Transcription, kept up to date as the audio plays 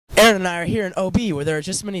Aaron and I are here in OB, where there are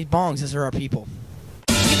just as many bongs as there are people.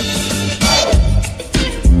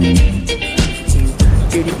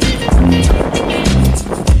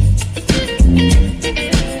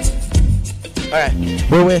 Alright,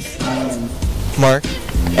 we're with Mark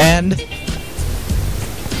and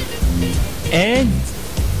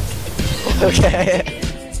okay.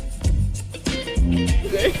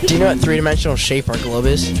 Do you know what three-dimensional shape our globe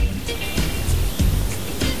is?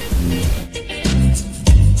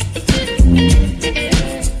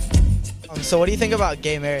 So what do you think about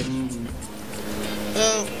gay marriage?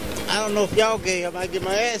 I don't know if y'all gay. I might get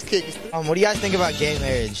my ass kicked. What do you guys think about gay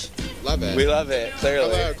marriage? Love it. We love it,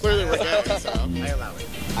 clearly. Clearly we're gay, so I allow it.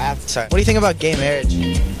 Sorry. What do you think about gay marriage?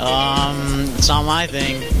 It's not my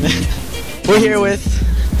thing. We're here with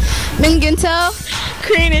Min Gintel,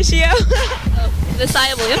 Korean Ishio.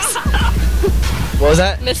 Messiah Williams. what was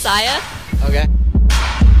that? Messiah. Okay.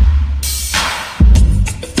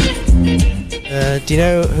 Do you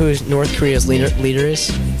know who North Korea's leader is?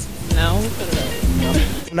 No.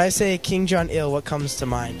 When I say Kim Jong-il, what comes to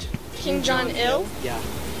mind? Kim Jong-il. Yeah.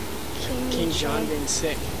 King John being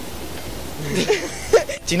sick.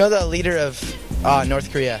 Do you know the leader of North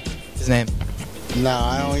Korea? His name? No,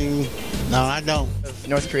 I don't even. No, I don't. Of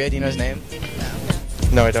North Korea, do you know his name?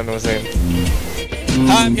 No, I don't know his name.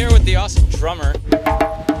 Hi, I'm here with the awesome drummer.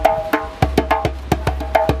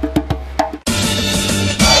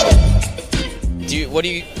 What do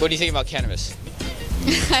you think about cannabis?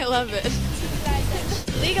 I love it.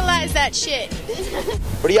 Legalize that shit.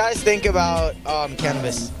 What do you guys think about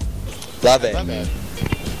cannabis? Love it. Love it.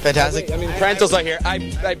 Fantastic. I mean, parentals are here.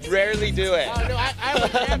 I rarely do it. Oh, no, I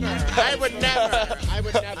would never. I would never. I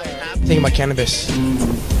would never. Think about cannabis.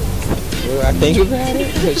 Well, I think about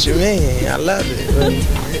it. What you mean? I love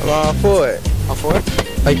it. I'm all for it. All for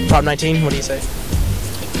it? Like Prop 19, what do you say?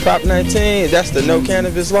 Prop 19, that's the no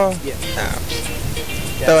cannabis law? Yeah.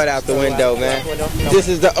 Throw it out the window, man. This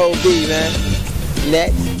is the OB, man.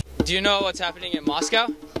 Next. Do you know what's happening in Moscow?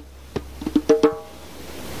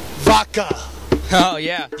 Vodka. Oh,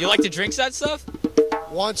 yeah. Do you like to drink that stuff?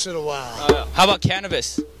 Once in a while. How about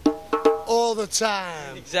cannabis? All the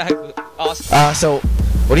time. Exactly. Awesome. So,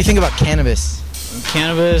 what do you think about cannabis?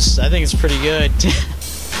 Cannabis, I think it's pretty good.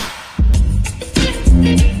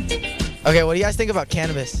 Okay, what do you guys think about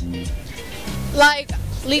cannabis? Like,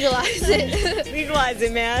 legalize it. Legalize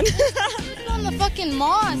it, man. On the fucking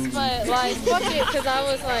mosque, but like, fuck it, because I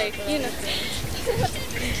was like, you know.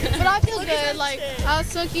 But I feel good. Like, I was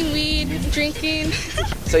smoking weed, drinking.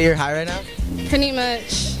 So you're high right now? Pretty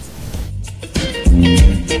much.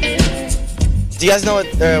 Do you guys know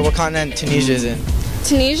what continent Tunisia is in?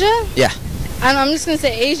 Tunisia? Yeah. I'm just gonna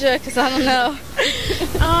say Asia because I don't know.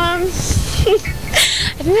 I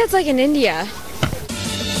think that's like in India.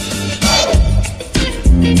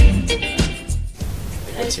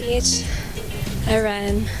 I teach. I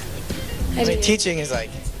run. I do. Teaching is like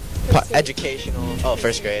educational. Oh,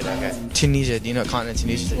 first grade. Okay. Tunisia. Do you know what continent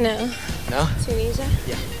Tunisia is? No. No? Tunisia?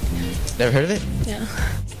 Yeah. Never heard of it? No.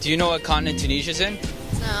 Do you know what continent Tunisia's in?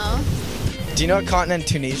 No. Do you know what continent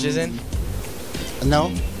Tunisia is in? No.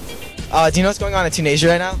 Do you know what's going on in Tunisia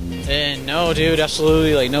right now? No, dude,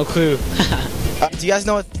 absolutely, like, no clue. Do you guys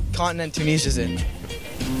know what continent Tunisia is in?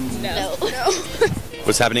 No.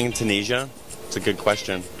 What's happening in Tunisia? It's a good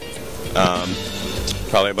question.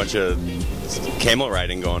 Probably a bunch of camel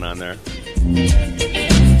riding going on there.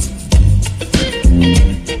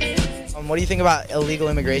 What do you think about illegal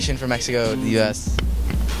immigration from Mexico to the U.S.?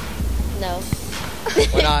 No.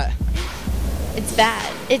 Why not? It's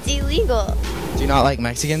bad. It's illegal. Do you not like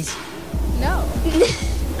Mexicans? No.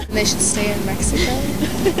 They should stay in Mexico.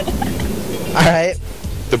 All right.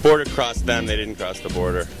 The border crossed them, they didn't cross the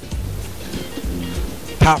border.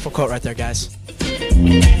 Powerful quote right there, guys. Do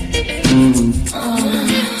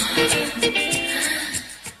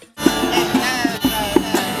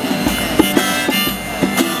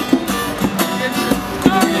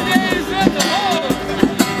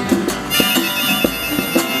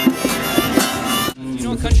you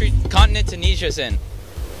know what continent Tunisia's in?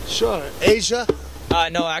 Sure. Asia?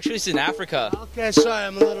 No, actually it's in Africa. Okay, sorry,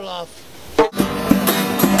 I'm a little off.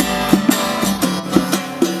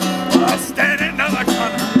 Standing on the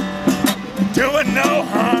corner, doing no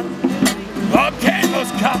harm. Up came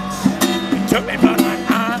those cops. He took me by my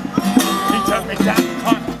arm. He took me down the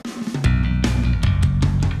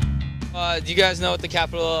corner. Do you guys know what the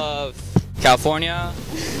capital of California?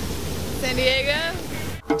 San Diego?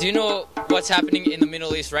 Do you know what's happening in the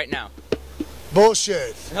Middle East right now?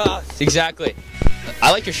 Bullshit. Exactly.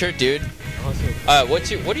 I like your shirt, dude. What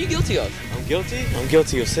are you guilty of? I'm guilty? I'm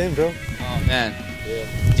guilty of sin, bro. Oh, man. Yeah.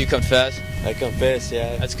 Do you confess? I confess,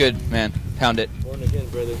 yeah. That's good, man. Pound it. Born again,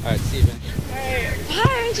 brother. All right, see you, man.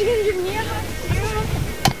 Hi, aren't you gonna give me a hug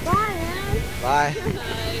too? Bye, man. Bye.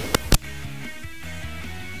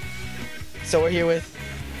 So we're here with.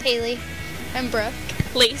 Haley. And Brooke.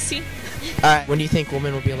 Lacey. All right. When do you think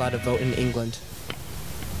women will be allowed to vote in England?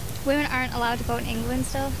 Women aren't allowed to vote in England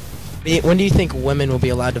still. When do you think women will be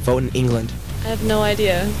allowed to vote in England? I have no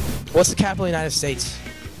idea. What's the capital of the United States?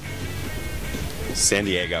 San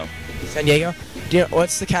Diego. San Diego? Do you know,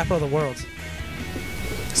 what's the capital of the world?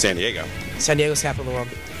 San Diego. San Diego's capital of the world.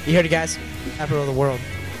 You heard it, guys? Capital of the world.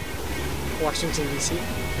 Washington, D.C.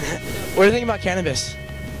 What do you think about cannabis?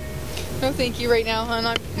 No, thank you right now, hon.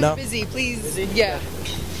 I'm No? busy. Please. Yeah.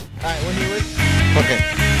 All right, we're here with. Okay.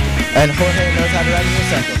 And Jorge knows how to ride a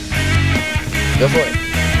motorcycle. Go for it.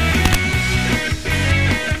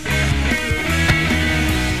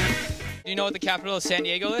 Do you know what the capital of San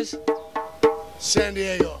Diego is? San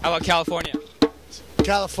Diego. How about California?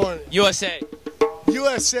 California. USA.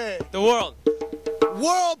 USA. The world.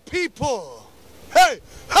 World people. Hey!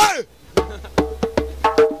 Hey!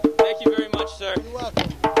 Thank you very much, sir. You're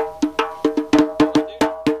welcome.